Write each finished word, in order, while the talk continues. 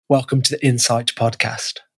welcome to the Insight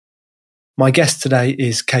Podcast. My guest today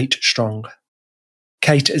is Kate Strong.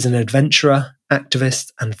 Kate is an adventurer,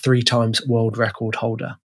 activist, and 3 times world record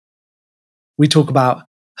holder. We talk about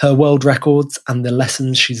her world records and the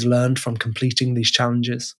lessons she's learned from completing these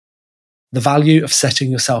challenges, the value of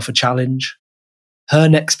setting yourself a challenge, her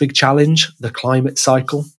next big challenge, the climate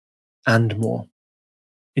cycle, and more.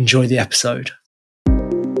 Enjoy the episode.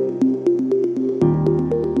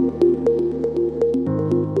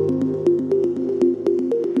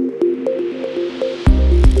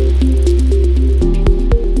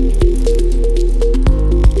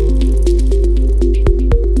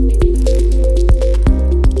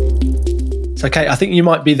 So, Kate, I think you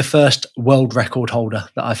might be the first world record holder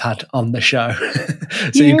that I've had on the show.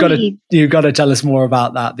 So you've got to tell us more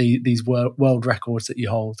about that. These world records that you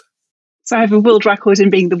hold. So I have a world record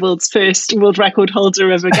in being the world's first world record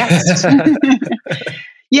holder of a guest.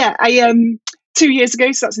 Yeah, 2 years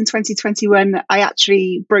ago, so that's in 2021, I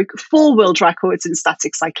actually broke 4 world records in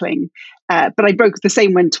static cycling, but I broke the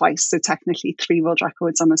same one twice, so technically 3 world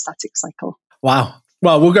records on a static cycle. Wow.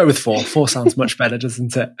 Well, we'll go with 4. 4 sounds much better,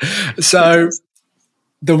 doesn't it? So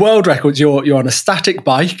the world records, you're on a static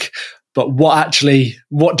bike, but what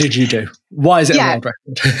did you do? Why is it a world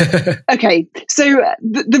record? Okay, so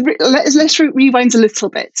let's rewind a little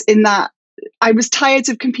bit in that I was tired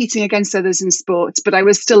of competing against others in sport, but I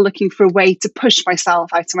was still looking for a way to push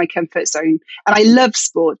myself out of my comfort zone. And I love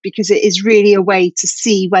sport because it is really a way to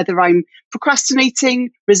see whether I'm procrastinating,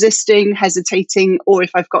 resisting, hesitating, or if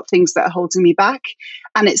I've got things that are holding me back.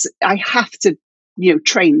 And I have to,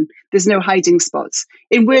 train. There's no hiding spots.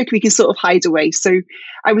 In work, we can sort of hide away. So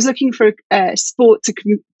I was looking for a sport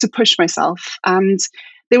to push myself. And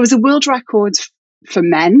there was a world record for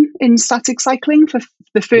men in static cycling for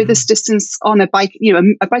the furthest distance on a bike,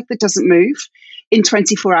 a bike that doesn't move in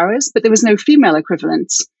 24 hours, but there was no female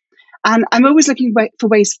equivalent. And I'm always looking for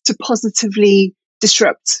ways to positively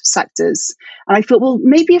disrupt sectors. And I thought, well,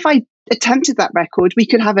 maybe if I attempted that record, we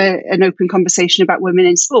could have an open conversation about women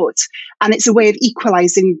in sport. And it's a way of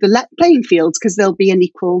equalizing the playing field because there'll be an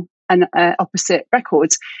equal and opposite record.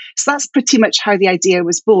 So that's pretty much how the idea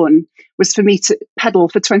was born, was for me to pedal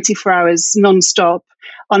for 24 hours non-stop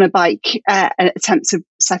on a bike and attempt to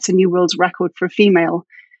set a new world record for a female.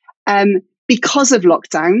 Because of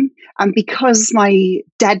lockdown and because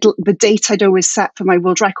the date I'd always set for my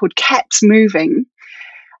world record kept moving,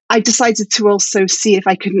 I decided to also see if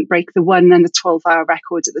I couldn't break the 1 and the 12-hour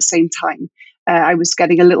record at the same time. I was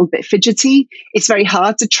getting a little bit fidgety. It's very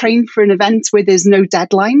hard to train for an event where there's no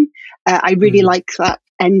deadline. I really like that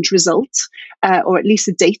end result, or at least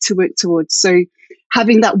a date to work towards. So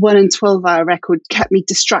having that 1 and 12-hour record kept me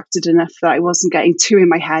distracted enough that I wasn't getting too in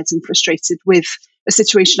my head and frustrated with a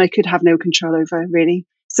situation I could have no control over, really.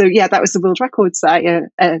 So yeah, that was the world records that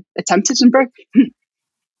I attempted and broke.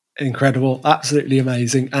 Incredible, absolutely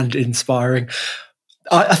amazing and inspiring.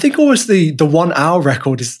 I think almost the 1 hour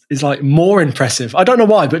record is like more impressive. I don't know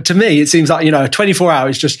why, but to me, it seems like, a 24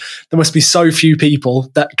 hours, just there must be so few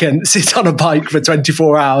people that can sit on a bike for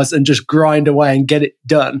 24 hours and just grind away and get it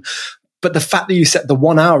done. But the fact that you set the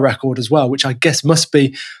 1 hour record as well, which I guess must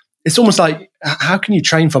be, it's almost like, how can you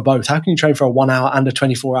train for both? How can you train for a 1 hour and a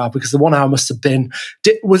 24 hour? Because the 1 hour must have been,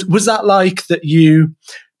 was that like that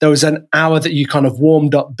there was an hour that you kind of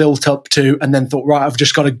warmed up, built up to, and then thought, right, I've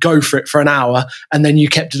just got to go for it for an hour. And then you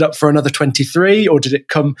kept it up for another 23, or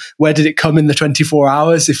where did it come in the 24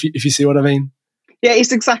 hours? If you see what I mean? Yeah,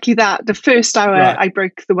 it's exactly that. The first hour, right, I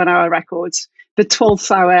broke the 1 hour record. The 12th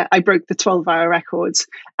hour, I broke the 12-hour record.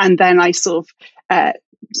 And then I sort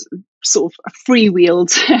of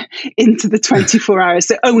freewheeled into the 24 hours.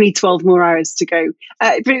 So only 12 more hours to go.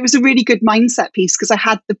 But it was a really good mindset piece because I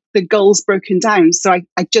had the goals broken down. So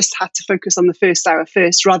I just had to focus on the first hour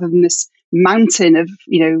first rather than this mountain of,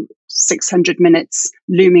 600 minutes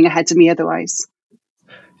looming ahead of me otherwise.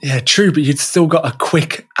 Yeah, true. But you'd still got a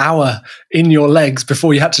quick hour in your legs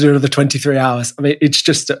before you had to do another 23 hours. I mean,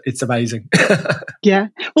 it's amazing. Yeah.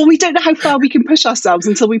 Well, we don't know how far we can push ourselves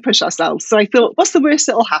until we push ourselves. So I thought, what's the worst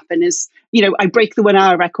that'll happen is, I break the 1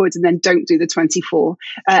 hour record and then don't do the 24.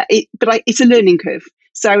 It's a learning curve.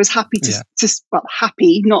 So I was happy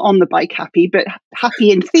happy, not on the bike happy, but happy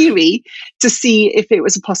in theory to see if it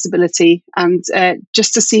was a possibility and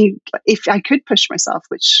just to see if I could push myself,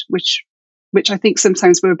 which I think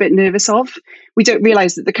sometimes we're a bit nervous of. We don't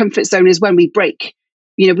realize that the comfort zone is when we break.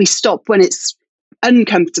 We stop when it's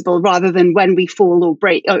uncomfortable rather than when we fall or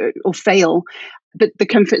break or fail. But the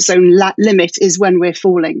comfort zone limit is when we're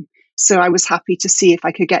falling. So I was happy to see if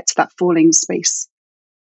I could get to that falling space.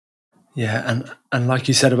 Yeah, and like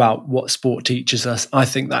you said about what sport teaches us, I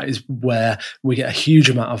think that is where we get a huge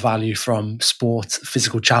amount of value from sport,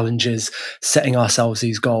 physical challenges, setting ourselves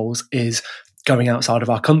these goals, is going outside of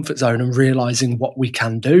our comfort zone and realizing what we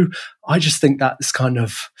can do. I just think that's kind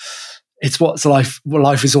of, it's what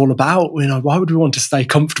life is all about. You know, why would we want to stay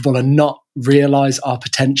comfortable and not realize our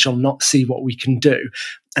potential, not see what we can do?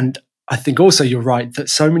 And I think also you're right that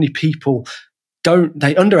so many people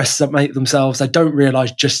they underestimate themselves. They don't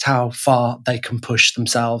realize just how far they can push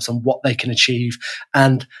themselves and what they can achieve,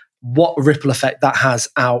 and what ripple effect that has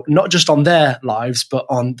out, not just on their lives, but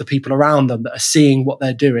on the people around them that are seeing what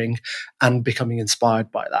they're doing and becoming inspired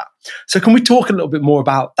by that. So can we talk a little bit more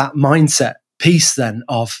about that mindset piece then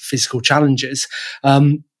of physical challenges?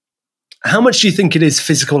 How much do you think it is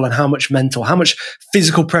physical and how much mental? How much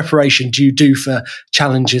physical preparation do you do for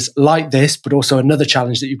challenges like this, but also another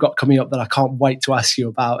challenge that you've got coming up that I can't wait to ask you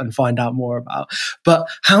about and find out more about? But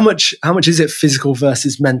how much is it physical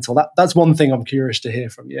versus mental? That's one thing I'm curious to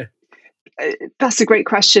hear from you. That's a great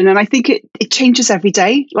question, and I think it changes every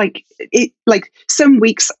day. Like some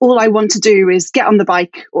weeks, all I want to do is get on the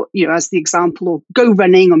bike, or as the example, or go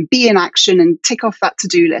running and be in action and tick off that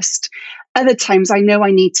to-do list. Other times, I know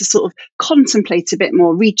I need to sort of contemplate a bit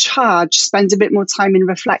more, recharge, spend a bit more time in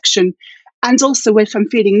reflection, and also if I'm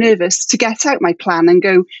feeling nervous, to get out my plan and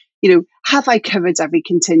go, have I covered every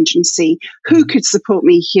contingency? Who could support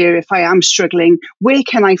me here if I am struggling? Where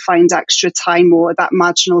can I find extra time or that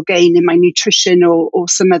marginal gain in my nutrition or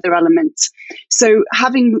some other elements? So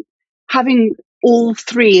having all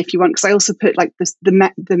three, if you want, because I also put like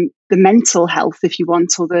the mental health, if you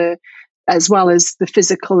want, or as well as the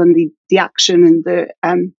physical and the action and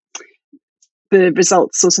the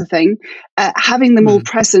results sort of thing, having them all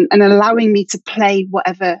present and allowing me to play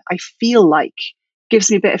whatever I feel like gives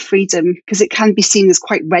me a bit of freedom, because it can be seen as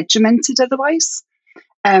quite regimented otherwise.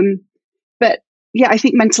 But yeah, I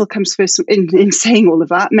think mental comes first in saying all of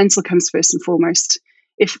that. Mental comes first and foremost.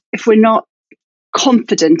 If we're not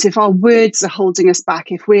confident, if our words are holding us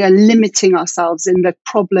back, if we are limiting ourselves in the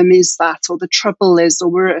problem is that, or the trouble is, or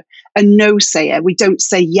we're a no sayer, we don't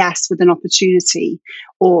say yes with an opportunity,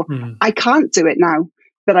 or I can't do it now,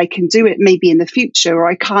 but I can do it maybe in the future, or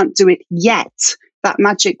I can't do it yet. That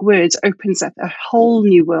magic word opens up a whole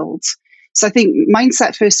new world. So I think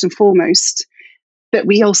mindset first and foremost, but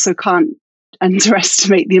we also can't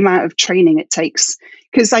underestimate the amount of training it takes.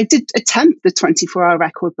 Because I did attempt the 24-hour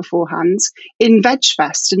record beforehand in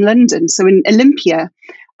VegFest in London, so in Olympia,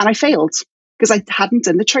 and I failed because I hadn't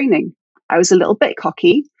done the training. I was a little bit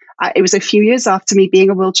cocky. It was a few years after me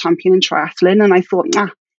being a world champion in triathlon, and I thought,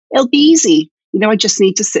 it'll be easy. I just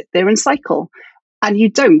need to sit there and cycle. And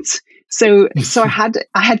you don't. So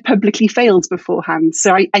I had publicly failed beforehand.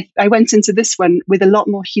 So I went into this one with a lot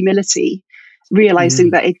more humility, realizing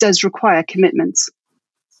that it does require commitment.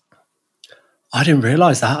 I didn't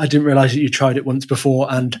realize that. I didn't realize that you tried it once before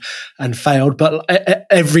and failed. But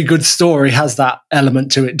every good story has that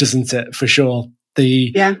element to it, doesn't it? For sure.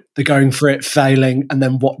 The going for it, failing, and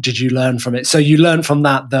then what did you learn from it? So you learned from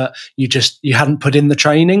that you hadn't put in the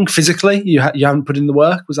training physically. You hadn't put in the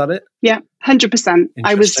work. Was that it? Yeah, 100%.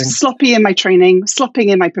 I was sloppy in my training,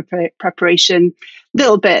 sloppy in my preparation, a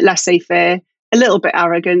little bit laissez-faire, a little bit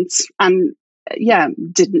arrogant, and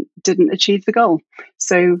didn't achieve the goal.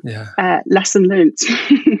 So lesson learned.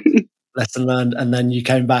 Lesson learned, and then you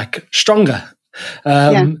came back stronger.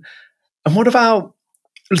 And what about?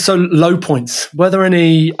 So low points, were there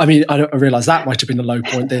any? I mean, I realise that might have been a low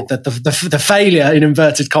point. The failure in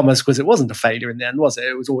inverted commas, because it wasn't a failure in the end, was it?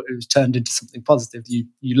 It was turned into something positive. You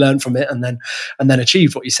learned from it and then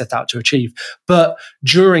achieved what you set out to achieve. But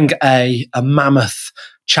during a mammoth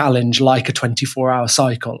challenge like a 24-hour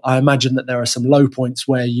cycle, I imagine that there are some low points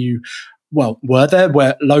where were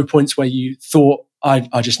low points where you thought,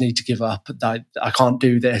 I just need to give up. I can't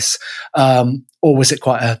do this. Or was it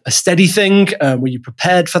quite a steady thing? Were you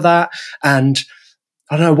prepared for that? And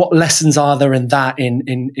I don't know, what lessons are there in that,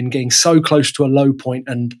 in getting so close to a low point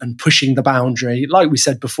and pushing the boundary, like we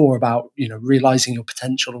said before about, realizing your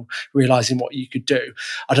potential, realizing what you could do.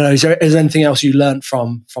 I don't know, is there anything else you learned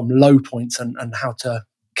from low points and how to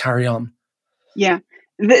carry on? Yeah.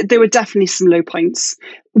 There were definitely some low points.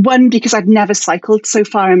 One, because I'd never cycled so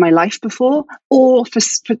far in my life before, or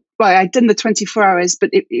I'd done the 24 hours,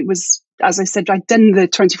 but it was, as I said, I'd done the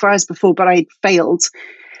 24 hours before, but I'd failed.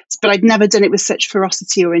 But I'd never done it with such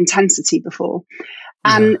ferocity or intensity before.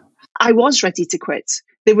 And I was ready to quit.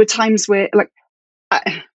 There were times where,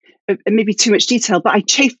 maybe too much detail, but I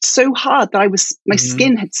chafed so hard that my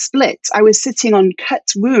skin had split. I was sitting on cut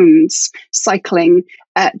wounds cycling,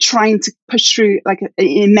 trying to push through like an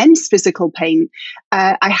immense physical pain.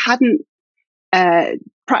 I hadn't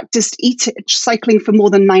practiced cycling for more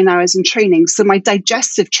than 9 hours in training. So my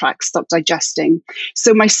digestive tract stopped digesting.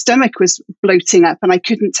 So my stomach was bloating up and I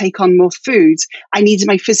couldn't take on more food. I needed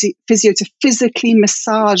my physio to physically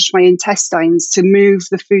massage my intestines to move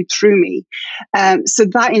the food through me. So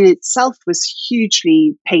that in itself was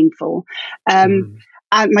hugely painful.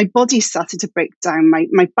 And my body started to break down.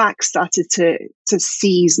 My back started to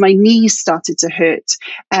seize. My knees started to hurt.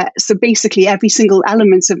 So basically, every single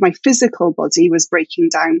element of my physical body was breaking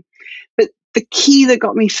down. But the key that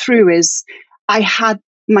got me through is I had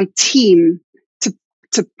my team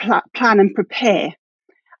to plan and prepare.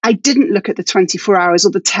 I didn't look at the 24 hours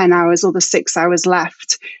or the 10 hours or the 6 hours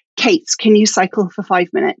left. Kate, can you cycle for 5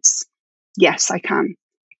 minutes? Yes, I can.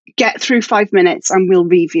 Get through 5 minutes and we'll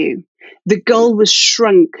review. The goal was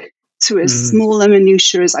shrunk to as small a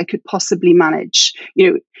minutiae as I could possibly manage.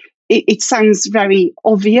 You know, it sounds very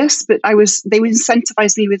obvious, but they would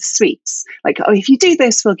incentivize me with sweets. Like, oh, if you do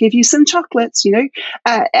this, we'll give you some chocolates, you know,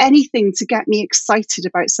 anything to get me excited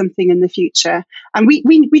about something in the future. And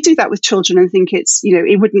we do that with children and think it's, you know,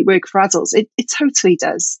 it wouldn't work for adults. It totally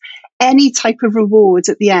does. Any type of reward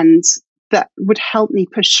at the end that would help me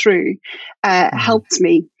push through, helped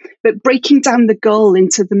me. But breaking down the goal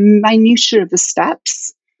into the minutiae of the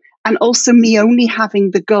steps, and also me only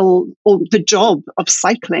having the goal or the job of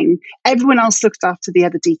cycling, everyone else looked after the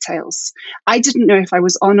other details. I didn't know if I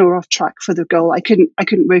was on or off track for the goal. I couldn't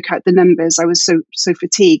work out the numbers. I was so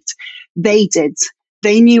fatigued. They did.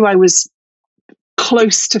 They knew I was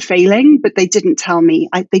close to failing, but they didn't tell me.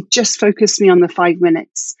 They just focused me on the 5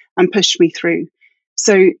 minutes and pushed me through.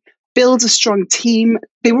 So build a strong team.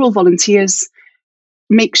 They were all volunteers.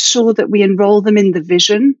 Make sure that we enroll them in the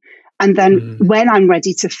vision. And then when I'm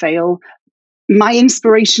ready to fail, my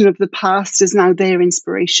inspiration of the past is now their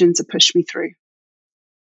inspiration to push me through.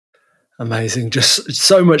 Amazing. Just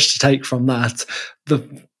so much to take from that.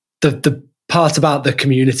 The part about the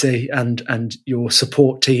community and your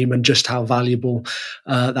support team and just how valuable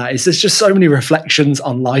that is. There's just so many reflections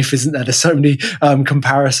on life, isn't there? There's so many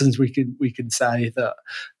comparisons we can say that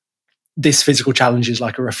this physical challenge is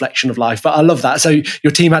like a reflection of life. But I love that. So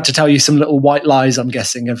your team had to tell you some little white lies, I'm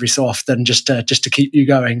guessing, every so often, just to keep you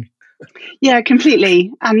going. Yeah,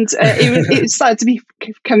 completely. And it started to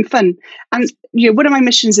become fun. And you know, one of my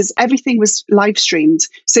missions is everything was live streamed,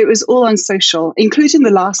 so it was all on social, including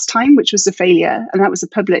the last time, which was a failure, and that was a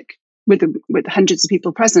public with hundreds of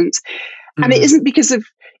people present. And it isn't because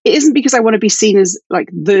I want to be seen as like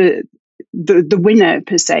the winner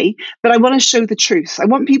per se, but I want to show the truth. I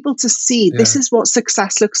want people to see this is what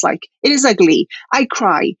success looks like. It is ugly. I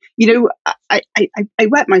cry. You know, I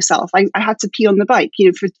wet myself. I had to pee on the bike, you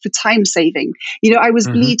know, for time saving. You know, I was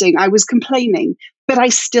bleeding. I was complaining, but I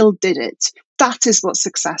still did it. That is what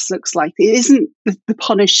success looks like. It isn't the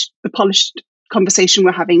polished conversation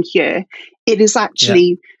we're having here. It is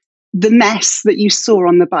actually the mess that you saw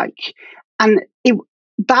on the bike. And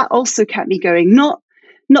that also kept me going. Not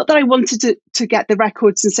that I wanted to get the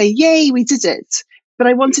records and say, yay, we did it. But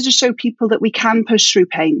I wanted to show people that we can push through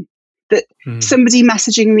pain. That somebody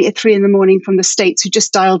messaging me at 3 a.m. from the States who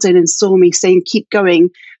just dialed in and saw me saying, keep going,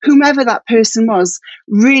 whomever that person was,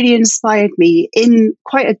 really inspired me in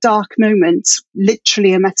quite a dark moment,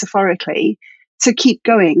 literally and metaphorically, to keep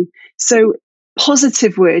going. So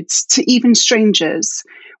positive words to even strangers.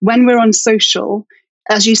 When we're on social,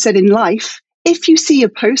 as you said in life, if you see a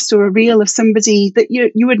post or a reel of somebody that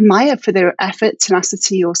you admire for their effort,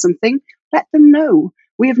 tenacity or something, let them know.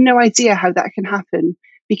 We have no idea how that can happen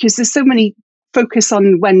because there's so many focus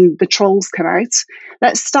on when the trolls come out.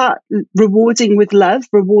 Let's start rewarding with love,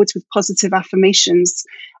 rewards with positive affirmations,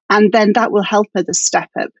 and then that will help others step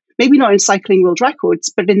up. Maybe not in cycling world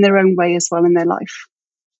records, but in their own way as well in their life.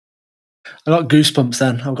 I got goosebumps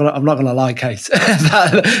then. I'm not going to lie, Kate.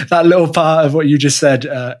 that little part of what you just said,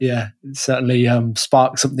 certainly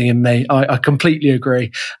sparked something in me. I completely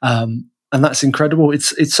agree. And that's incredible.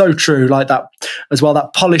 It's so true. Like that as well,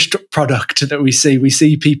 that polished product that we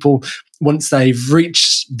see people once they've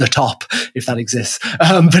reached the top, if that exists.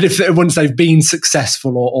 But once they've been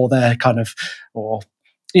successful or they're kind of, or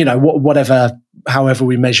you know, whatever, however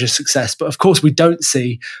we measure success. But of course, we don't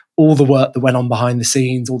see all the work that went on behind the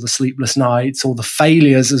scenes, all the sleepless nights, all the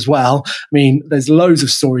failures as well. I mean, there's loads of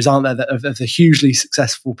stories, aren't there, of the hugely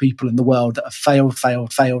successful people in the world that have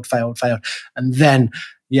failed. And then,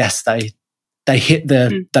 yes, they hit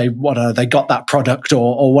they got that product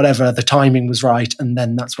or whatever, the timing was right. And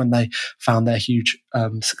then that's when they found their huge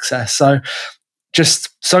success. So just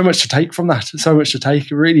so much to take from that. So much to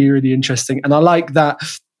take. Really, really interesting. And I like that.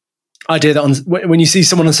 idea that when you see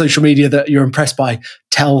someone on social media that you're impressed by,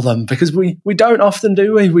 tell them, because we don't often,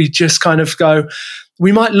 do we? We just kind of go,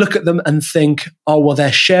 we might look at them and think, oh, well,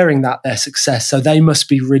 they're sharing their success, so they must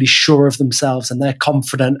be really sure of themselves and they're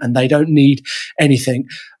confident and they don't need anything.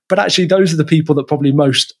 But actually, those are the people that probably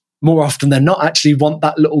more often than not actually want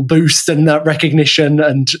that little boost and that recognition,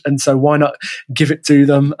 and so why not give it to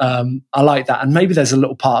them? I like that. And maybe there's a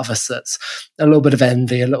little part of us that's a little bit of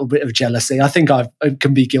envy, a little bit of jealousy. I think I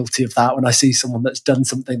can be guilty of that when I see someone that's done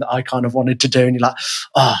something that I kind of wanted to do, and you're like,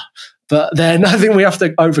 but then I think we have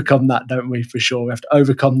to overcome that, don't we? For sure, we have to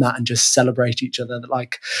overcome that and just celebrate each other.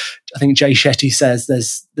 Like I think Jay Shetty says,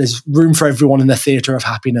 there's room for everyone in the theatre of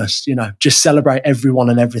happiness. Just celebrate everyone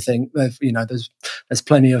and everything. There's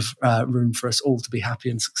plenty of room for us all to be happy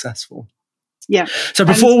and successful. Yeah. So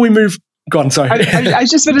before we move, go on. Sorry, I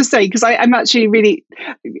was just going to say, because I'm actually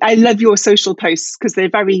I love your social posts because they're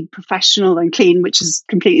very professional and clean, which is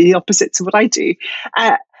completely the opposite to what I do.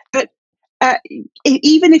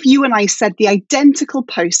 Even if you and I said the identical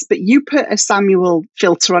post, but you put a Samuel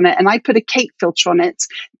filter on it and I put a Kate filter on it,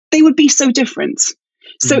 they would be so different.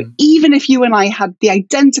 So even if you and I had the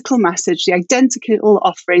identical message, the identical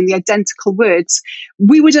offering, the identical words,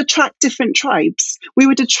 we would attract different tribes. We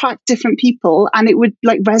would attract different people, and it would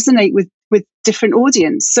resonate with different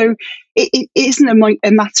audience. So it isn't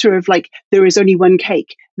a matter of there is only one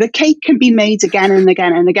cake. The cake can be made again and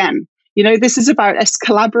again and again. This is about us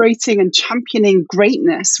collaborating and championing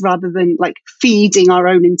greatness rather than feeding our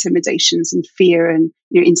own intimidations and fear and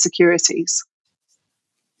insecurities.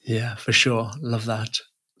 Yeah, for sure. Love that.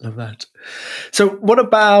 So what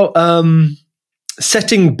about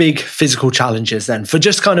setting big physical challenges then for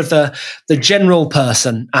just kind of the general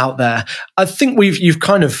person out there? I think you've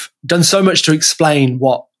kind of done so much to explain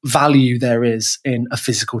what value there is in a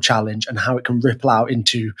physical challenge and how it can ripple out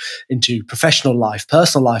into professional life,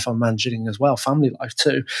 personal life, I'm imagining as well, family life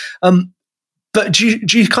too. But do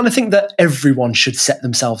you kind of think that everyone should set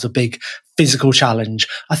themselves a big physical challenge?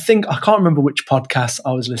 I can't remember which podcast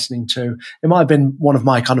I was listening to. It might have been one of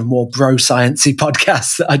my kind of more bro sciencey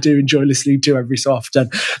podcasts that I do enjoy listening to every so often.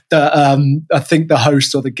 That I think the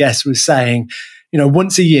host or the guest was saying,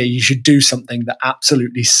 once a year you should do something that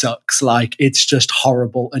absolutely sucks, like it's just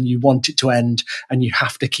horrible and you want it to end and you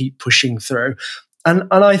have to keep pushing through. And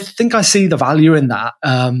I think I see the value in that.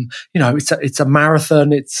 It's a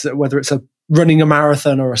marathon. It's whether it's running a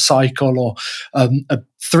marathon or a cycle or a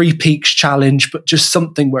 3 Peaks challenge, but just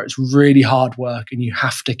something where it's really hard work and you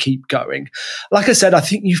have to keep going. Like I said, I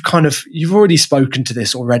think you've already spoken to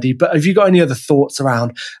this already, but have you got any other thoughts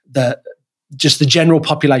around the general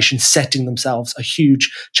population setting themselves a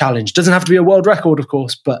huge challenge? Doesn't have to be a world record, of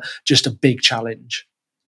course, but just a big challenge.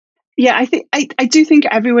 Yeah, I do think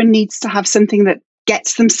everyone needs to have something that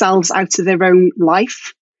gets themselves out of their own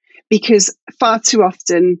life, because far too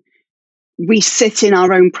often we sit in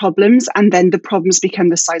our own problems and then the problems become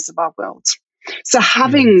the size of our world. So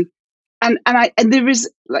having, and there is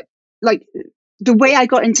like the way I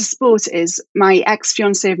got into sport is my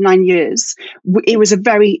ex-fiance of 9 years. By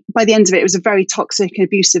the end of it was a very toxic and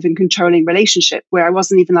abusive and controlling relationship where I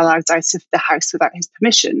wasn't even allowed out of the house without his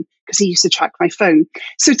permission because he used to track my phone.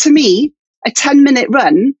 So to me, a 10-minute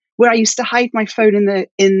run where I used to hide my phone in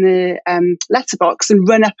the letterbox and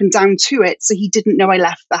run up and down to it so he didn't know I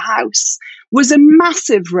left the house was a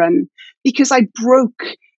massive run because I broke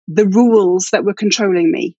the rules that were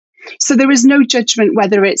controlling me. So there is no judgment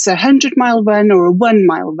whether it's a 100-mile run or a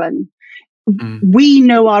 1-mile run. We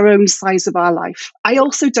know our own size of our life. I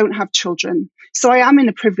also don't have children. So I am in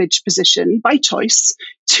a privileged position by choice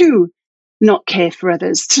to not care for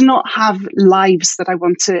others, to not have lives that I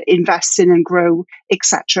want to invest in and grow,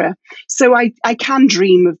 etc. So I can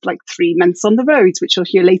dream of 3 months on the road, which you'll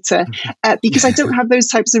hear later, because I don't have those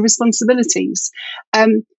types of responsibilities.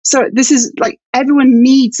 So this is everyone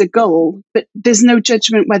needs a goal, but there's no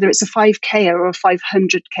judgment whether it's a 5K or a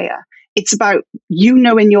 500K. It's about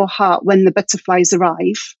in your heart when the butterflies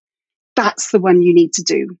arrive, that's the one you need to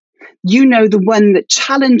do. The one that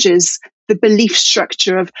challenges the belief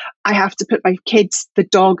structure of I have to put my kids, the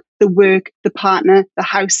dog, the work, the partner, the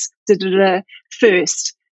house,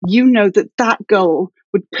 first. That goal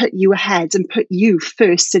would put you ahead and put you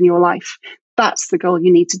first in your life. That's the goal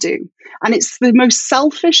you need to do. And it's the most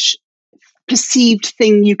selfish perceived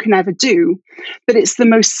thing you can ever do, but it's the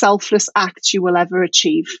most selfless act you will ever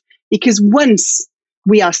achieve. Because once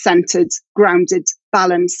we are centered, grounded,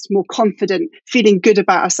 balanced, more confident, feeling good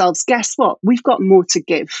about ourselves, guess what? We've got more to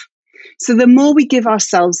give. So the more we give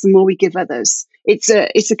ourselves, the more we give others. It's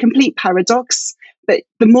a complete paradox, but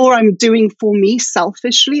the more I'm doing for me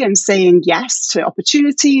selfishly and saying yes to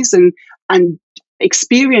opportunities and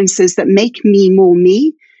experiences that make me more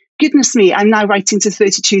me. Goodness me, I'm now writing to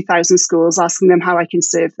 32,000 schools asking them how I can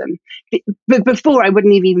serve them. But before I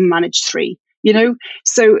wouldn't have even managed 3,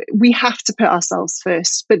 So we have to put ourselves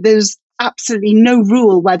first. But there's absolutely no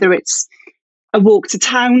rule whether it's a walk to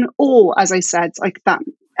town or, as I said, like that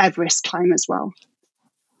Everest climb as well.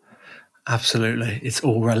 Absolutely. It's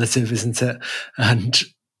all relative, isn't it? And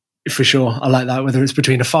for sure, I like that. Whether it's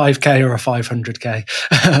between a 5K or a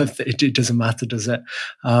 500K, it doesn't matter, does it?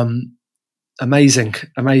 Amazing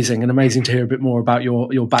to hear a bit more about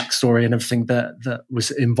your backstory and everything that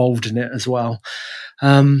was involved in it as well.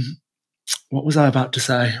 What was I about to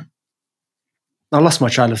say? I lost my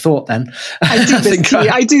train of thought then. I do this.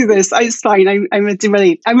 I do this. It's fine. I'm a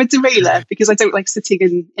derailer because I don't like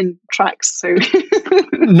sitting in tracks. So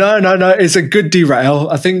No. It's a good derail.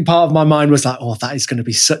 I think part of my mind was like, oh, that is going to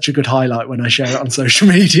be such a good highlight when I share it on social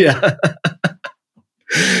media.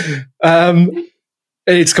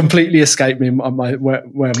 It's completely escaped me what I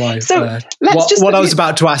was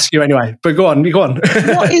about to ask you anyway. But go on.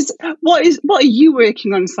 What are you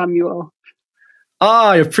working on, Samuel?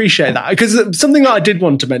 I appreciate that, because something that I did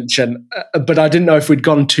want to mention, but I didn't know if we'd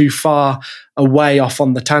gone too far away off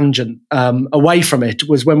on the tangent, away from it,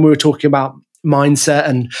 was when we were talking about mindset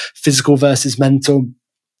and physical versus mental.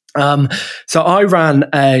 So I ran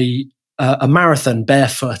a marathon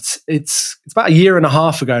barefoot. It's about a year and a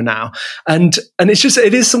half ago now, and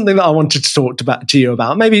it is something that I wanted to talk to you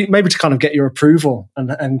about. Maybe to kind of get your approval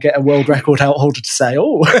and get a world record holder to say,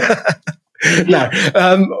 oh. No,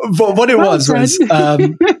 but what it was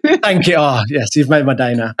thank you. Oh, yes, you've made my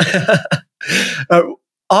day now.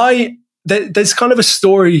 There's kind of a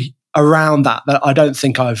story around that I don't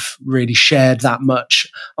think I've really shared that much.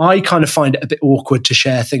 I kind of find it a bit awkward to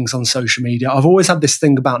share things on social media. I've always had this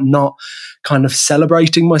thing about not kind of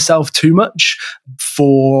celebrating myself too much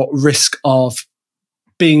for risk of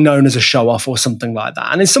being known as a show-off or something like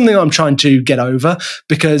that. And it's something I'm trying to get over,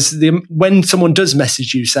 because when someone does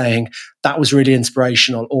message you saying, that was really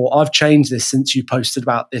inspirational, or I've changed this since you posted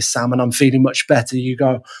about this, Sam, and I'm feeling much better, you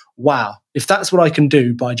go, wow, if that's what I can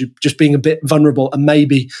do by just being a bit vulnerable, and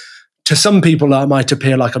maybe to some people I might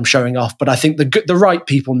appear like I'm showing off, but I think the right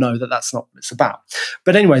people know that that's not what it's about.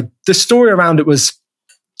 But anyway, the story around it was,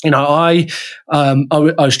 I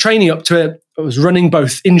was training up to it. I was running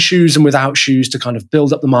both in shoes and without shoes to kind of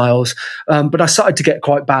build up the miles. But I started to get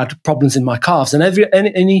quite bad problems in my calves. And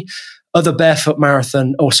any other barefoot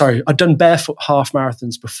marathon, I'd done barefoot half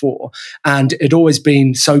marathons before, and it'd always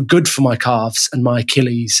been so good for my calves and my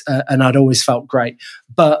Achilles, and I'd always felt great.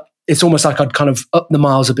 But it's almost like I'd kind of up the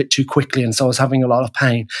miles a bit too quickly, and so I was having a lot of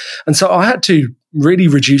pain. And so I had to really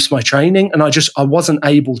reduce my training, and I wasn't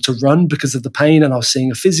able to run because of the pain, and I was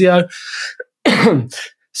seeing a physio.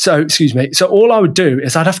 So, excuse me. So all I would do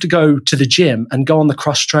is I'd have to go to the gym and go on the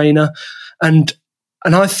cross trainer. And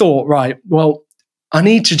I thought, right, well, I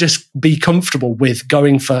need to just be comfortable with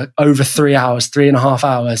going for over 3 hours, 3.5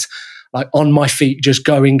 hours, like on my feet, just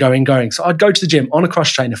going. So I'd go to the gym on a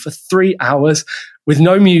cross trainer for 3 hours with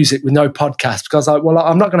no music, with no podcast, because I'm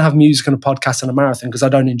not going to have music and a podcast on a marathon because I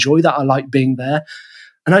don't enjoy that. I like being there.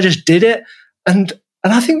 And I just did it. And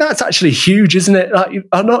I think that's actually huge, isn't it? Like,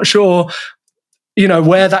 I'm not sure,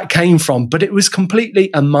 where that came from, but it was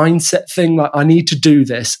completely a mindset thing. Like, I need to do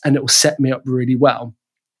this and it will set me up really well.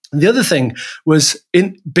 And the other thing was,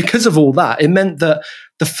 because of all that, it meant that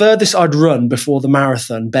the furthest I'd run before the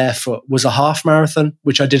marathon barefoot was a half marathon,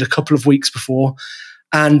 which I did a couple of weeks before.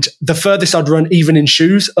 And the furthest I'd run, even in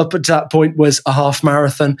shoes, up at that point was a half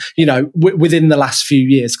marathon, within the last few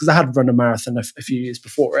years, because I had run a marathon a few years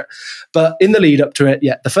before it. But in the lead up to it,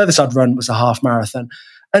 the furthest I'd run was a half marathon.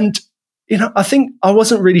 And I think I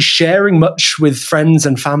wasn't really sharing much with friends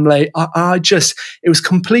and family. It was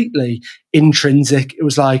completely intrinsic. It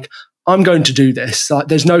was like, I'm going to do this. Like,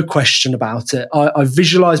 there's no question about it. I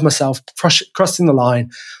visualized myself crossing the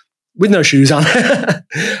line with no shoes on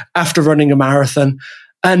after running a marathon.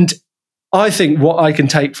 And I think what I can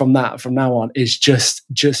take from that from now on is just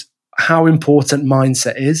how important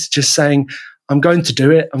mindset is. Just saying, I'm going to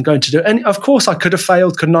do it. And of course I could have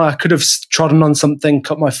failed, couldn't I? I could have trodden on something,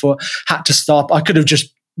 cut my foot, had to stop. I could have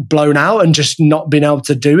just blown out and just not been able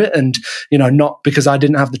to do it. And, not because I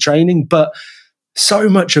didn't have the training, but so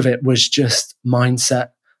much of it was just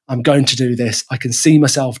mindset. I'm going to do this. I can see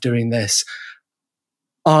myself doing this.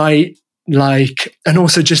 And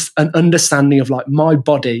also just an understanding of, like, my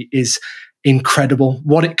body is incredible.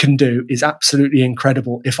 What it can do is absolutely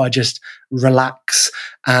incredible if I just relax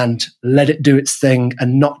and let it do its thing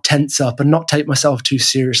and not tense up and not take myself too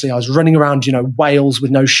seriously. I was running around, Wales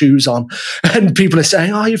with no shoes on, and people are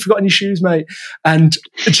saying, "Oh, you've forgotten your shoes, mate," and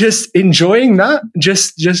just enjoying that,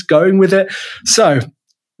 just going with it. So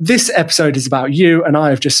this episode is about you, and I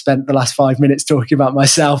have just spent the last 5 minutes talking about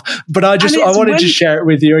myself, but I wanted to share it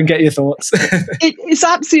with you and get your thoughts. It's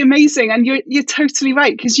absolutely amazing. And you're totally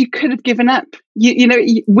right, because you could have given up,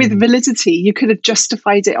 with validity. You could have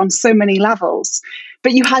justified it on so many levels,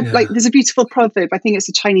 but you had there's a beautiful proverb. I think it's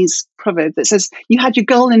a Chinese proverb that says, you had your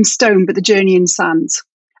goal in stone, but the journey in sand.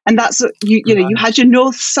 And that's what you had your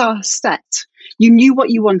North Star set. You knew what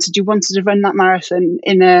you wanted. You wanted to run that marathon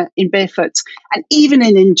in barefoot, and even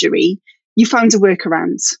in injury, you found a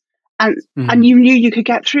workaround, and you knew you could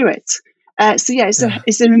get through it.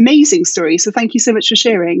 It's an amazing story. So thank you so much for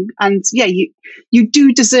sharing. And you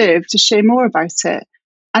do deserve to share more about it.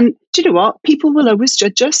 And do you know what? People will always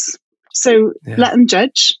judge us. So let them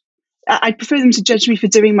judge. I prefer them to judge me for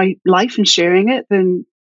doing my life and sharing it than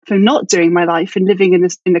for not doing my life and living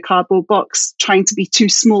in a cardboard box, trying to be too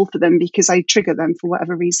small for them because I trigger them for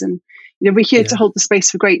whatever reason. We're here to hold the space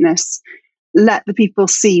for greatness. Let the people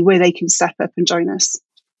see where they can step up and join us.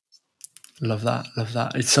 Love that.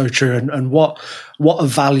 It's so true. And what a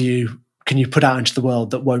value can you put out into the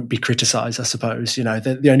world that won't be criticized, I suppose?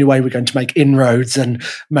 The only way we're going to make inroads and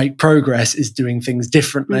make progress is doing things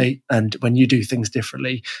differently. And when you do things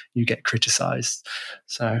differently, you get criticized.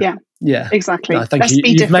 So yeah, exactly. No, thank you.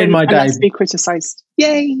 You've made my day. Let's be criticized.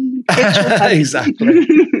 Yay! Exactly.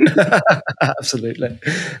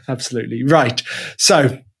 Absolutely. Right.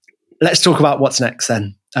 So let's talk about what's next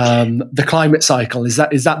then. The climate cycle, is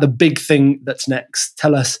that the big thing that's next?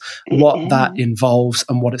 Tell us what that involves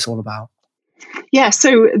and what it's all about. Yeah,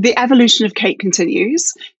 so the evolution of Kate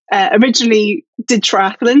continues. Originally did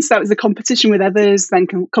triathlons, that was a competition with others, then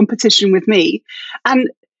competition with me. And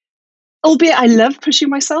albeit I love pushing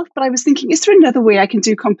myself, but I was thinking, is there another way I can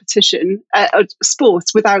do competition,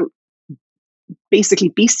 sports, without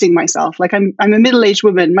basically beasting myself? Like I'm a middle-aged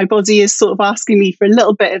woman. My body is sort of asking me for a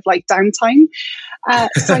little bit of downtime.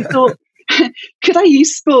 So I thought, could I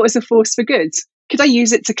use sport as a force for good? Could I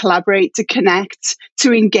use it to collaborate, to connect,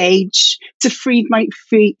 to engage, to free my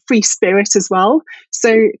free spirit as well?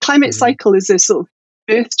 So Climate Cycle is a sort of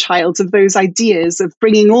birth child of those ideas of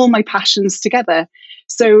bringing all my passions together.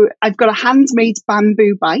 So I've got a handmade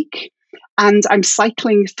bamboo bike, and I'm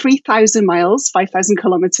cycling 3,000 miles, 5,000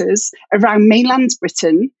 kilometers around mainland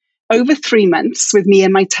Britain over 3 months with me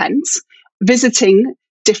in my tent, visiting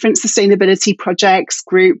different sustainability projects,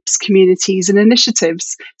 groups, communities, and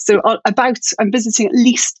initiatives. So I'm visiting at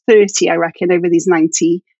least 30, I reckon, over these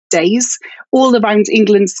 90 days, all around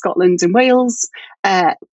England, Scotland, and Wales,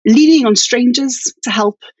 leaning on strangers to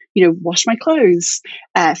help, wash my clothes,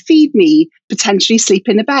 feed me, potentially sleep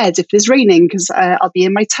in a bed if there's raining, because I'll be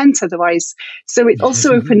in my tent otherwise. So it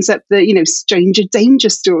also opens up the, stranger danger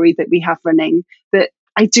story that we have running, that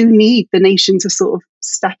I do need the nation to sort of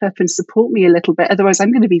step up and support me a little bit. Otherwise,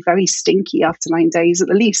 I'm going to be very stinky after 9 days at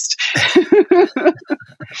the least.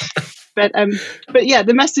 But yeah,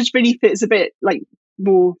 the message beneath it is a bit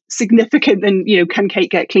more significant than, can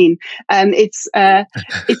Kate get clean? It's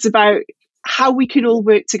about how we can all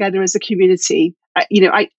work together as a community.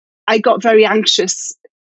 I got very anxious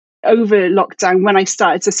over lockdown when I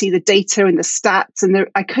started to see the data and the stats, and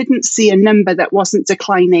I couldn't see a number that wasn't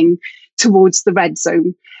declining towards the red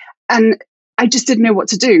zone. And I just didn't know what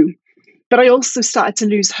to do. But I also started to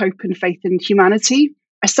lose hope and faith in humanity.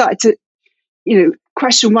 I started to,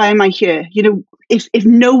 question, why am I here? If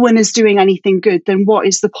no one is doing anything good, then what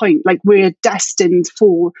is the point? We're destined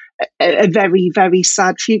for a very, very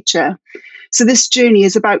sad future. So this journey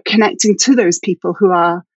is about connecting to those people who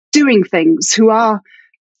are doing things, who are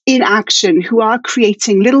in action, who are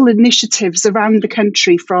creating little initiatives around the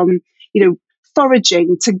country, from,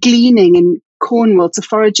 foraging to gleaning in Cornwall, to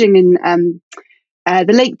foraging in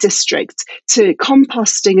the Lake District, to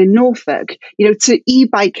composting in Norfolk, to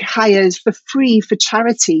e-bike hires for free for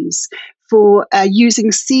charities, for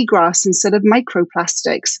using seagrass instead of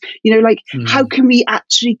microplastics. How can we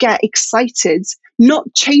actually get excited, not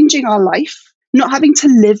changing our life, not having to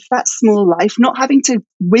live that small life, not having to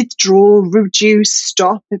withdraw, reduce,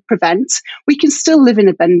 stop, prevent. We can still live in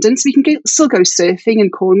abundance. We can still go surfing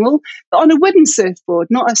in Cornwall, but on a wooden surfboard,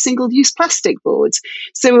 not a single-use plastic board.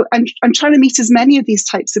 So I'm trying to meet as many of these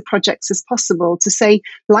types of projects as possible to say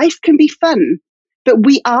life can be fun, but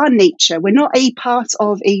we are nature. We're not a part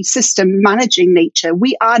of a system managing nature.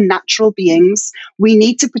 We are natural beings. We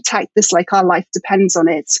need to protect this like our life depends on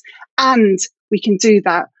it. And we can do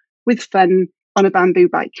that with fun on a bamboo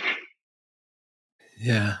bike.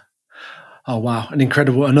 Yeah. Oh, wow.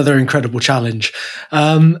 Another incredible challenge.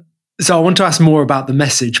 So I want to ask more about the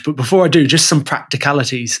message, but before I do, just some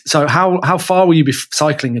practicalities. So how far will you be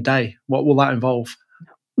cycling a day? What will that involve?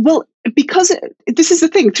 Well, because this is the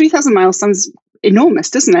thing, 3,000 miles sounds enormous,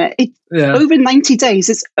 doesn't it? Over 90 days,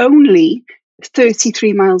 it's only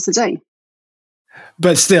 33 miles a day.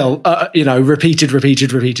 But still, repeated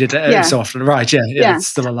so often. Right, yeah. It's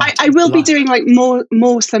still a lot. I will be doing like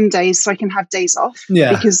more some days so I can have days off.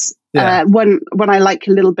 Yeah. Because when I like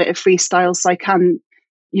a little bit of freestyle, so I can,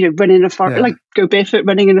 run in a forest, like go barefoot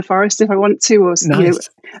running in the forest if I want to, or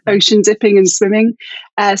ocean dipping and swimming.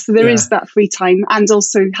 So there is that free time, and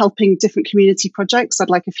also helping different community projects. I'd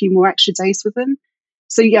like a few more extra days with them.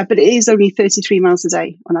 So but it is only 33 miles a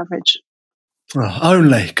day on average. Oh,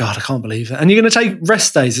 only. God, I can't believe it. And you're going to take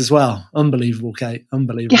rest days as well. Unbelievable, Kate.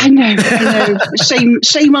 Unbelievable. Yeah, I know.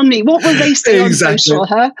 Shame on me. What will they say on social,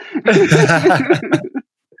 huh?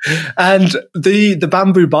 And the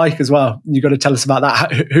bamboo bike as well. You got to tell us about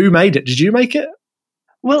that. Who made it? Did you make it?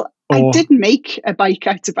 Well, I did make a bike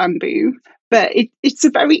out of bamboo, but it's a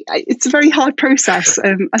very hard process,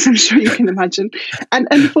 as I'm sure you can imagine. And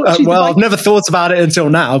unfortunately, I've never thought about it until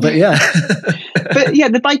now, but yeah. But yeah,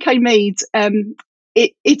 the bike I made,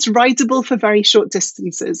 it's rideable for very short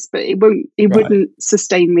distances, but it wouldn't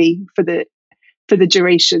sustain me for the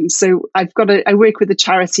duration. So I work with a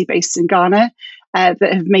charity based in Ghana that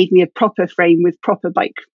have made me a proper frame with proper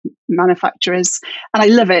bike manufacturers, and I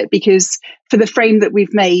love it because for the frame that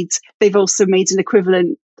we've made, they've also made an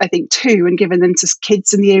equivalent, I think, 2 and given them to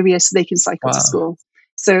kids in the area so they can cycle to school.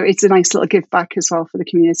 So it's a nice little give back as well for the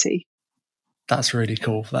community. That's really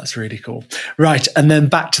cool. Right. And then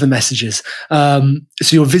back to the messages. So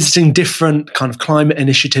you're visiting different kind of climate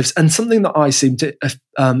initiatives. And something that I seem to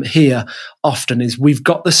hear often is we've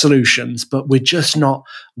got the solutions, but we're just not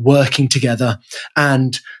working together.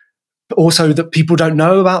 And also that people don't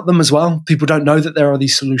know about them as well. People don't know that there are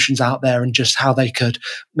these solutions out there and just how they could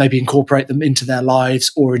maybe incorporate them into their lives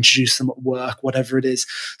or introduce them at work, whatever it is.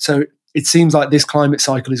 So it seems like this climate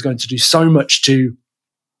cycle is going to do so much to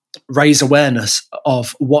raise awareness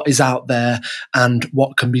of what is out there and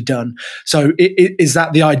what can be done. So is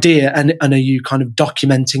that the idea? And are you kind of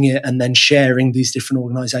documenting it and then sharing these different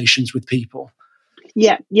organizations with people?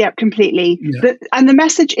 Yeah, completely. Yeah. And the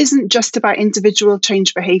message isn't just about individual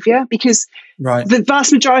change behavior, because the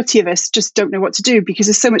vast majority of us just don't know what to do because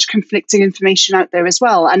there's so much conflicting information out there as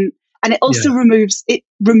well. And it also removes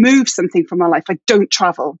something from our life, like don't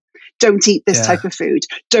travel. Don't eat this type of food.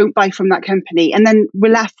 Don't buy from that company. And then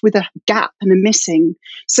we're left with a gap and a missing.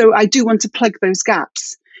 So I do want to plug those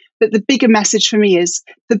gaps. But the bigger message for me is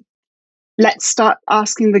let's start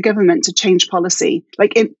asking the government to change policy.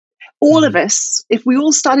 Like all of us, if we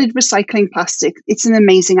all started recycling plastic, it's an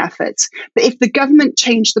amazing effort. But if the government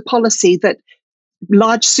changed the policy that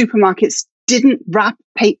large supermarkets didn't wrap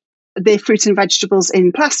their fruit and vegetables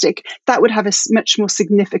in plastic, that would have a much more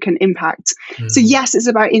significant impact. So yes, it's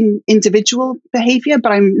about individual behavior,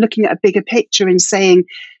 but I'm looking at a bigger picture and saying,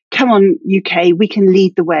 come on, UK, we can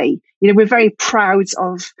lead the way. We're very proud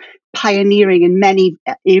of pioneering in many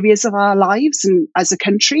areas of our lives and as a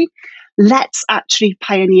country. Let's actually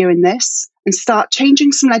pioneer in this and start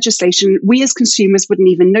changing some legislation we as consumers wouldn't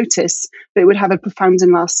even notice, but it would have a profound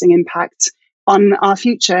and lasting impact on our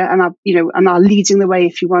future and our leading the way,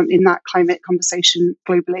 if you want, in that climate conversation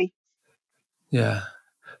globally. Yeah,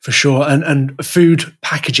 for sure. And food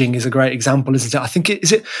packaging is a great example, isn't it? I think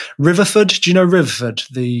is it Riverford? Do you know Riverford?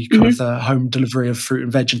 The kind of the home delivery of fruit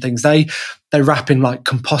and veg and things. They wrap in like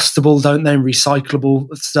compostable, don't they, and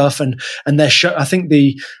recyclable stuff. And I think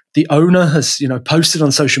the owner has, posted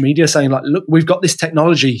on social media saying like, look, we've got this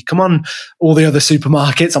technology. Come on, all the other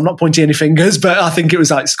supermarkets. I'm not pointing any fingers, but I think it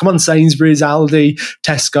was like, come on, Sainsbury's, Aldi,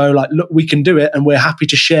 Tesco, like, look, we can do it. And we're happy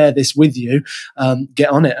to share this with you. Get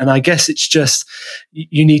on it. And I guess it's just,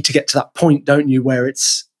 you need to get to that point, don't you, where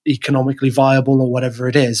it's economically viable or whatever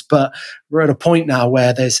it is. But we're at a point now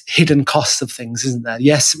where there's hidden costs of things, isn't there?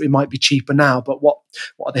 Yes, it might be cheaper now, but what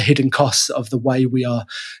are the hidden costs of the way we are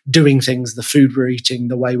doing things, the food we're eating,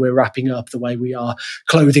 the way we're wrapping up, the way we are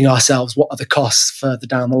clothing ourselves? What are the costs further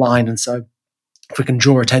down the line? And so if we can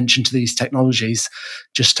draw attention to these technologies,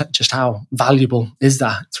 just how valuable is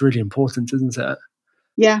that? It's really important, isn't it?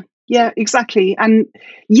 Yeah, exactly. And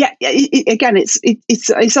again,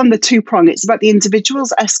 it's on the 2-prong. It's about the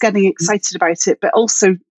individuals, us getting excited about it, but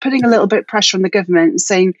also putting a little bit of pressure on the government and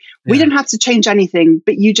saying, we don't have to change anything,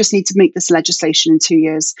 but you just need to make this legislation in 2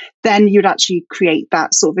 years. Then you'd actually create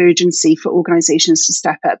that sort of urgency for organizations to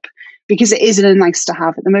step up. because it isn't a nice to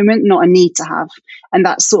have at the moment, not a need to have. And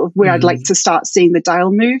that's sort of where I'd like to start seeing the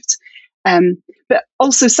dial moved. But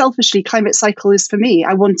also selfishly, Climate Cycle is for me.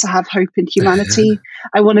 I want to have hope in humanity.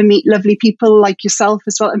 I want to meet lovely people like yourself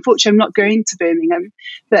as well. Unfortunately, I'm not going to Birmingham,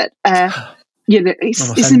 but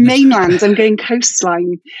it's in mainland. I'm going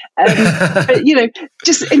coastline. But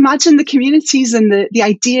just imagine the communities and the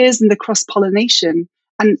ideas and the cross-pollination.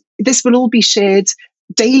 And this will all be shared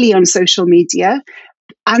daily on social media.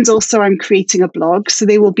 And also I'm creating a blog. So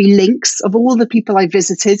there will be links of all the people I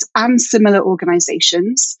visited and similar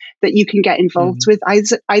organizations that you can get involved with,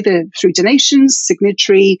 either through donations,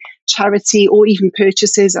 signatory, charity, or even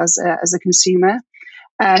purchases as a consumer.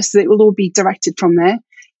 So it will all be directed from there.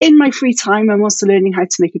 In my free time, I'm also learning how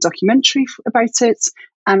to make a documentary about it,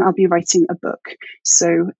 and I'll be writing a book.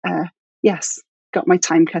 So yes, got my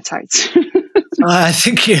time cut out. I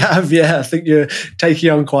think you have, yeah. I think you're taking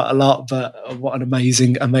on quite a lot, but what an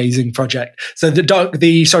amazing, amazing project. So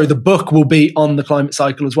the book will be on the Climate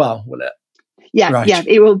Cycle as well, will it? Yeah, right. Yeah.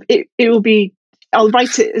 It will be. I'll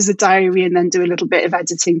write it as a diary and then do a little bit of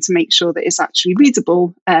editing to make sure that it's actually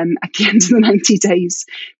readable at the end of the 90 days.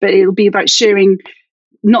 But it'll be about sharing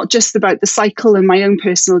not just about the cycle and my own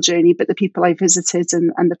personal journey, but the people I visited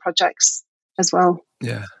and the projects as well.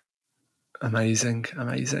 Yeah. Amazing.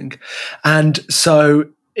 And so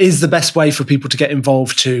is the best way for people to get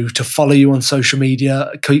involved to follow you on social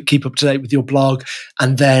media, keep up to date with your blog,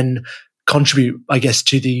 and then contribute, I guess,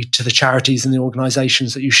 to the charities and the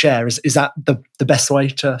organizations that you share? Is that the best way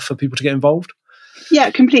for people to get involved? Yeah,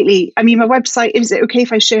 completely. I mean, my website, is it okay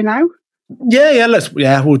if I share now? Yeah,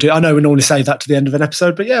 we'll do. I know we normally say that to the end of an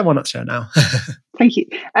episode, but yeah, why not share now? Thank you.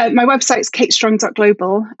 My website is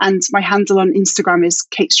katestrong.global, and my handle on Instagram is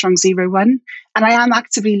katestrong01. And I am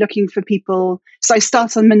actively looking for people. So I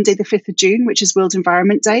start on Monday, the 5th of June, which is World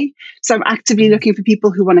Environment Day. So I'm actively looking for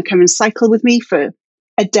people who want to come and cycle with me for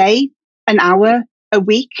a day, an hour, a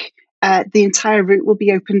week. The entire route will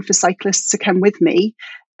be open for cyclists to come with me.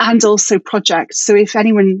 And also projects. So if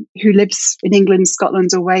anyone who lives in England, Scotland,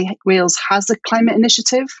 or Wales has a climate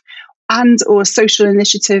initiative or a social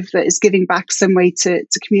initiative that is giving back some way to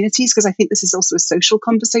communities, because I think this is also a social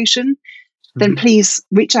conversation, then please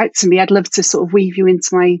reach out to me. I'd love to sort of weave you into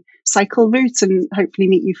my cycle route and hopefully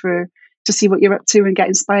meet you to see what you're up to and get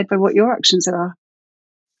inspired by what your actions are.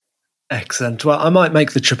 Excellent. Well, I might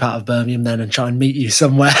make the trip out of Birmingham then and try and meet you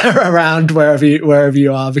somewhere around wherever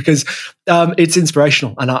you are, because it's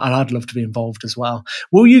inspirational, and I'd love to be involved as well.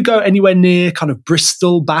 Will you go anywhere near kind of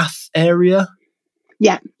Bristol, Bath area?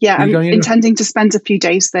 Yeah. I'm intending to spend a few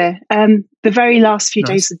days there. The very last few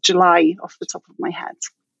days of July, off the top of my head.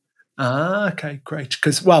 Okay, great.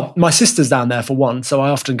 Because, well, my sister's down there for one, so I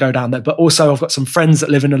often go down there. But also, I've got some friends that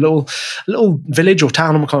live in a little village or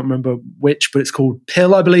town. I can't remember which, but it's called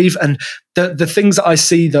Pill, I believe. And the things that I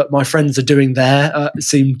see that my friends are doing there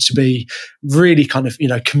seem to be really kind of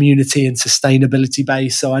community and sustainability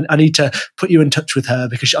based. So I need to put you in touch with her,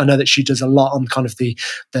 because I know that she does a lot on kind of the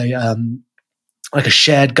like a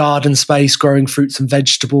shared garden space, growing fruits and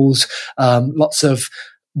vegetables, lots of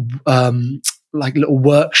like little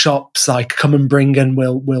workshops, like come and bring and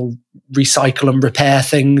we'll recycle and repair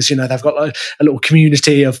things. They've got like a little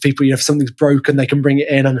community of people. If something's broken, they can bring it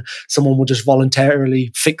in and someone will just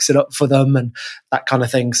voluntarily fix it up for them and that kind of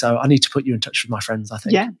thing. So I need to put you in touch with my friends, I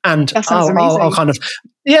think. Yeah, and I'll kind of,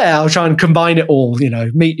 I'll try and combine it all,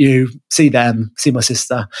 meet you, see them, see my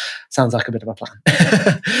sister. Sounds like a bit of a plan.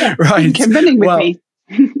 Yeah, right. You can running with me.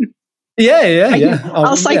 Yeah.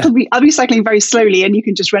 I'll cycle. Yeah. I'll be cycling very slowly, and you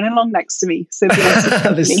can just run along next to me. So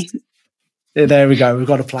there we go. We've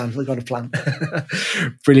got a plan.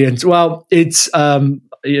 Brilliant. Well, it's I've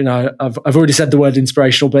already said the word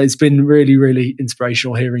inspirational, but it's been really, really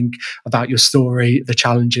inspirational hearing about your story, the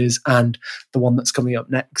challenges, and the one that's coming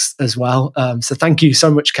up next as well. So thank you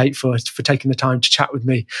so much, Kate, for taking the time to chat with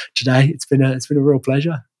me today. It's been a real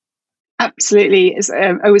pleasure. Absolutely. It's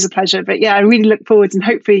always a pleasure. But yeah, I really look forward, and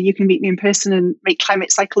hopefully you can meet me in person and make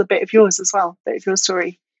Climate Cycle a bit of yours as well, a bit of your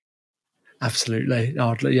story. Absolutely.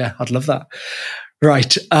 I'd love that.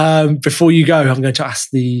 Right. Before you go, I'm going to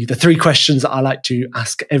ask the 3 questions that I like to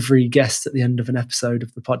ask every guest at the end of an episode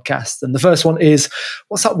of the podcast. And the first one is,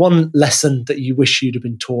 what's that one lesson that you wish you'd have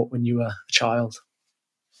been taught when you were a child?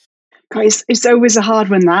 Guys, it's always a hard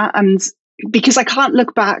one, that. And because I can't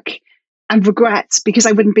look back and regret, because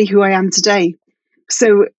I wouldn't be who I am today.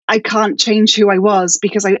 So I can't change who I was,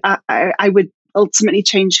 because I would ultimately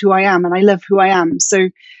change who I am, and I love who I am. So,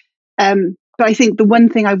 but I think the one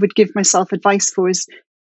thing I would give myself advice for is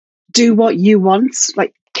do what you want.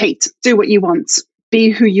 Like, Kate, do what you want.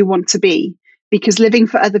 Be who you want to be. because living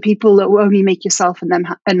for other people that will only make yourself and them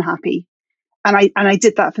unhappy. And I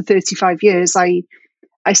did that for 35 years. I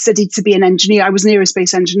studied to be an engineer. I was an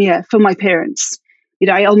aerospace engineer for my parents.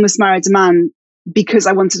 I almost married a man because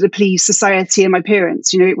I wanted to please society and my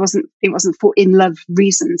parents. It wasn't for in love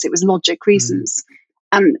reasons. It was logic reasons.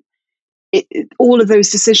 And all of those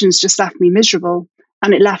decisions just left me miserable,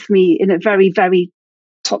 and it left me in a very, very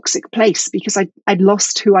toxic place because I'd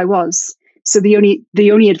lost who I was. So the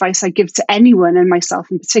only advice I give to anyone, and myself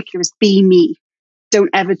in particular, is be me. Don't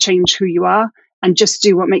ever change who you are, and just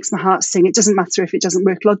do what makes my heart sing. It doesn't matter if it doesn't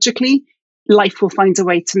work logically. Life will find a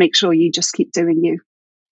way to make sure you just keep doing you.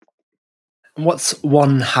 What's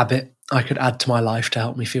one habit I could add to my life to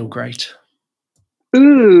help me feel great?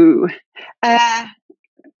 Ooh.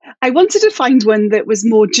 I wanted to find one that was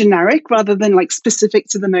more generic rather than like specific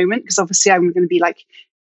to the moment, because obviously I'm going to be like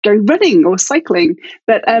go running or cycling.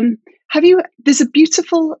 But there's a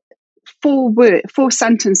beautiful 4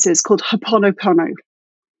 sentences called Ho'oponopono.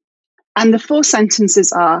 And the 4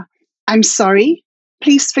 sentences are, I'm sorry,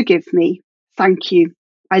 please forgive me, thank you,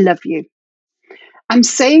 I love you. I'm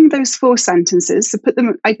saying those 4 sentences,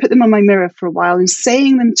 I put them on my mirror for a while, and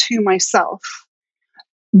saying them to myself,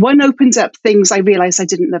 one opened up things I realized I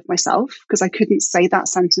didn't love myself because I couldn't say that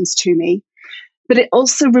sentence to me. But it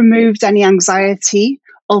also removed any anxiety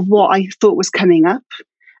of what I thought was coming up.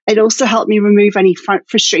 It also helped me remove any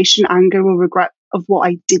frustration, anger, or regret of what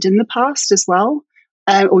I did in the past as well,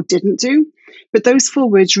 or didn't do. But those 4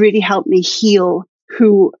 words really helped me heal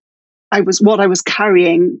who I was, what I was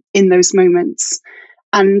carrying in those moments.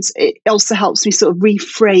 And it also helps me sort of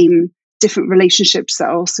reframe different relationships that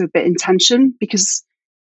are also a bit in tension, because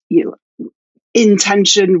in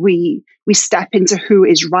tension we step into who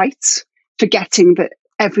is right, forgetting that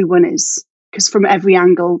everyone is, because from every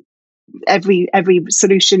angle, every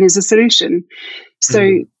solution is a solution.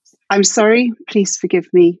 So I'm sorry, please forgive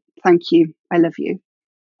me, thank you, I love you.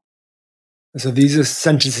 So these are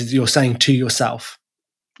sentences you're saying to yourself.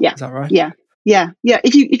 Yeah. Is that right? Yeah.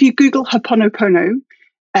 If you Google Ho'oponopono,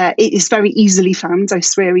 it is very easily found, I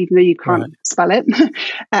swear, even though you can't spell it,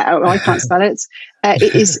 or I can't spell it.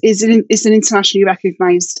 It is an internationally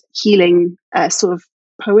recognized healing sort of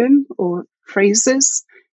poem or phrases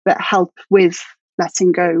that help with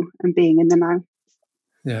letting go and being in the now.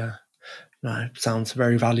 Yeah. No, it sounds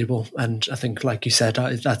very valuable. And I think, like you said,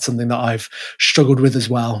 that's something that I've struggled with as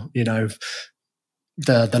well.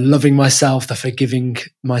 The loving myself, the forgiving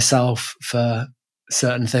myself for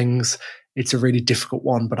certain things. It's a really difficult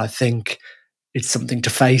one, but I think it's something to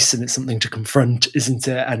face and it's something to confront, isn't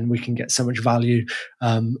it? And we can get so much value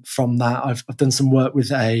from that. I've done some work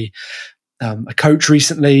with a coach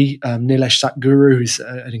recently, Nilesh Satguru, who's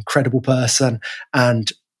an incredible person,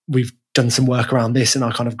 and we've done some work around this in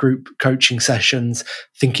our kind of group coaching sessions,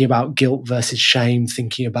 thinking about guilt versus shame,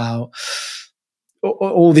 thinking about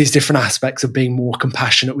all these different aspects of being more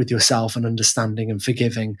compassionate with yourself and understanding and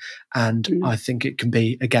forgiving. And I think it can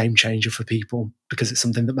be a game changer for people, because it's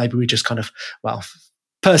something that maybe we just kind of, well,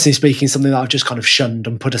 personally speaking, something that I've just kind of shunned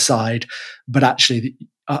and put aside. But actually,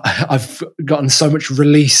 I've gotten so much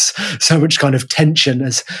release, so much kind of tension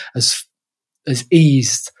as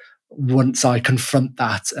eased once I confront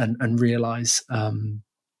that and realize that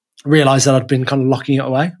I'd been kind of locking it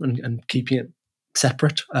away and keeping it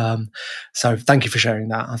separate. So thank you for sharing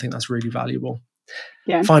that. I think that's really valuable.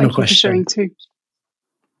 Yeah. Final question. For sharing too.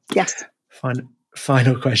 Yes.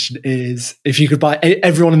 Final question is, if you could buy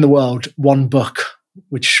everyone in the world one book,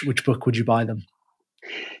 which book would you buy them?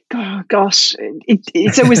 Oh, gosh,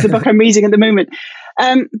 it's always the book I'm reading at the moment.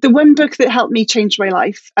 The one book that helped me change my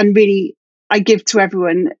life, and really I give to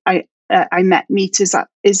everyone I meet, is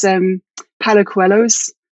Paulo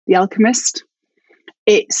Coelho's The Alchemist.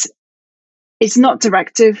 It's not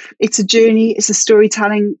directive. It's a journey. It's a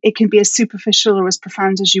storytelling. It can be as superficial or as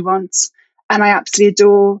profound as you want. And I absolutely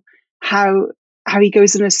adore how he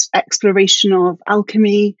goes on this exploration of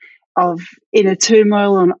alchemy, of inner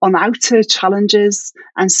turmoil, on outer challenges,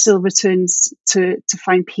 and still returns to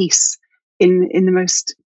find peace in the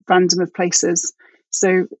most random of places.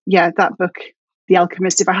 So yeah, that book, The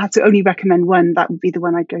Alchemist, if I had to only recommend one, that would be the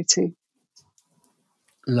one I'd go to.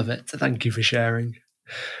 Love it. Thank you for sharing.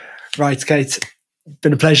 Right, Kate,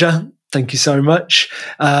 been a pleasure. Thank you so much.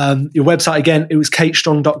 Your website again, it was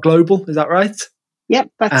katestrong.global, is that right? Yep,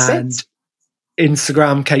 that's and it.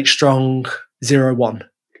 Instagram, katestrong01.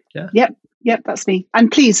 Yeah. Yep, that's me. And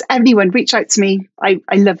please, anyone, reach out to me. I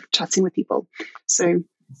love chatting with people. So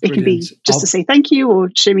it can be just to say thank you or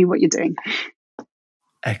show me what you're doing.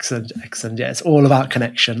 Excellent. Yeah, it's all about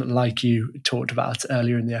connection, like you talked about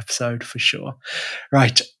earlier in the episode, for sure.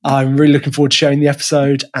 Right. I'm really looking forward to sharing the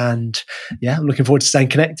episode, and yeah, I'm looking forward to staying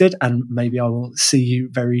connected, and maybe I will see you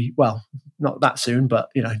not that soon, but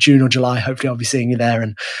June or July, hopefully I'll be seeing you there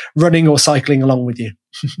and running or cycling along with you.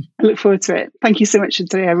 I look forward to it. Thank you so much for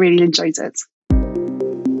today. I really enjoyed it.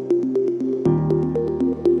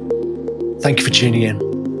 Thank you for tuning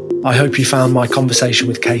in. I hope you found my conversation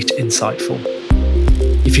with Kate insightful.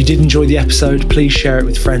 If you did enjoy the episode, please share it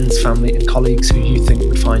with friends, family, and colleagues who you think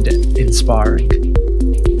would find it inspiring.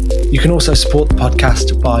 You can also support the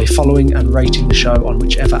podcast by following and rating the show on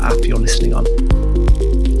whichever app you're listening on.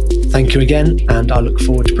 Thank you again, and I look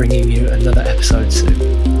forward to bringing you another episode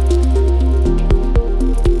soon.